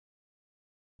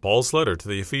Paul's letter to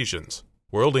the Ephesians,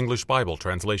 World English Bible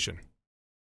Translation.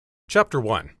 Chapter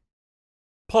 1.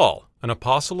 Paul, an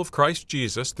apostle of Christ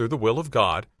Jesus through the will of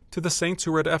God, to the saints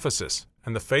who are at Ephesus,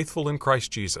 and the faithful in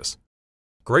Christ Jesus.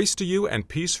 Grace to you and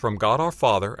peace from God our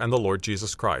Father and the Lord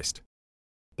Jesus Christ.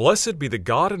 Blessed be the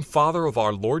God and Father of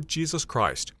our Lord Jesus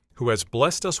Christ, who has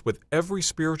blessed us with every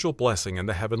spiritual blessing in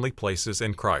the heavenly places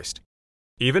in Christ,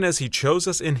 even as He chose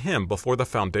us in Him before the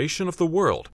foundation of the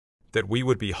world, that we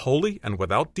would be holy and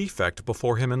without defect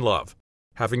before Him in love,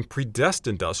 having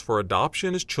predestined us for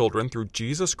adoption as children through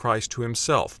Jesus Christ to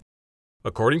Himself,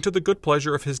 according to the good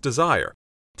pleasure of His desire,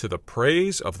 to the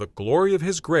praise of the glory of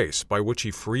His grace by which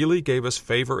He freely gave us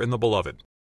favor in the Beloved.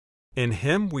 In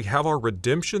Him we have our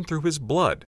redemption through His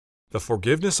blood, the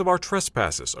forgiveness of our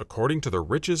trespasses according to the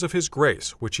riches of His grace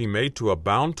which He made to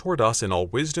abound toward us in all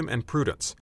wisdom and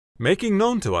prudence, making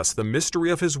known to us the mystery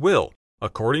of His will,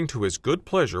 according to His good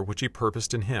pleasure which He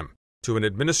purposed in Him, to an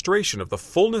administration of the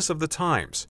fullness of the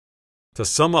times, to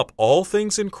sum up all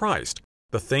things in Christ,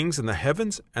 the things in the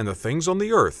heavens and the things on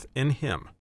the earth in Him.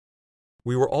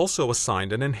 We were also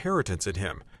assigned an inheritance in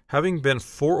Him, having been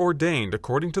foreordained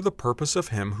according to the purpose of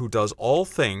Him who does all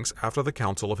things after the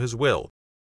counsel of His will,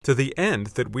 to the end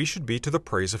that we should be to the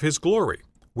praise of His glory,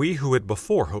 we who had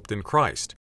before hoped in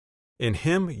Christ. In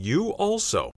Him you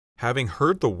also, having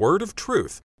heard the word of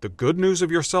truth, the good news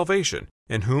of your salvation,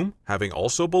 in whom, having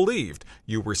also believed,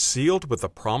 you were sealed with the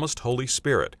promised Holy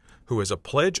Spirit, who is a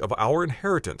pledge of our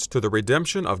inheritance to the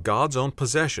redemption of God's own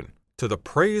possession, to the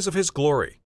praise of His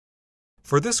glory.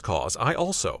 For this cause I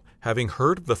also, having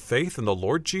heard of the faith in the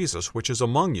Lord Jesus which is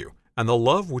among you, and the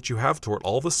love which you have toward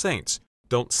all the saints,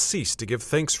 don't cease to give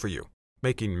thanks for you,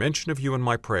 making mention of you in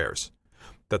my prayers,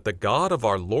 that the God of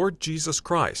our Lord Jesus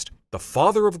Christ, the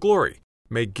Father of glory,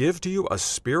 may give to you a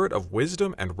spirit of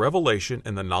wisdom and revelation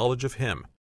in the knowledge of Him,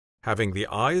 having the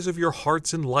eyes of your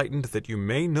hearts enlightened, that you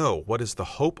may know what is the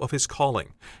hope of His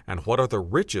calling, and what are the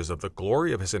riches of the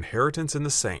glory of His inheritance in the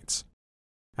saints,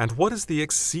 and what is the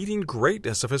exceeding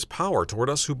greatness of His power toward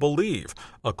us who believe,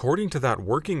 according to that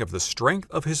working of the strength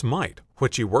of His might,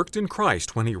 which He worked in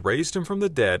Christ when He raised Him from the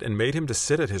dead and made Him to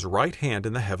sit at His right hand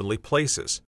in the heavenly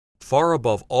places, far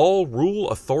above all rule,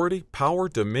 authority, power,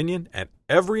 dominion, and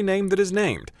every name that is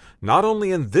named, not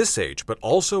only in this age, but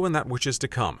also in that which is to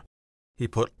come. He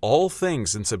put all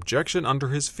things in subjection under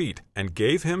His feet, and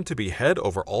gave Him to be head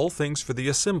over all things for the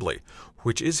assembly,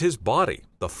 which is His body,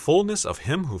 the fullness of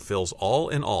Him who fills all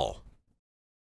in all.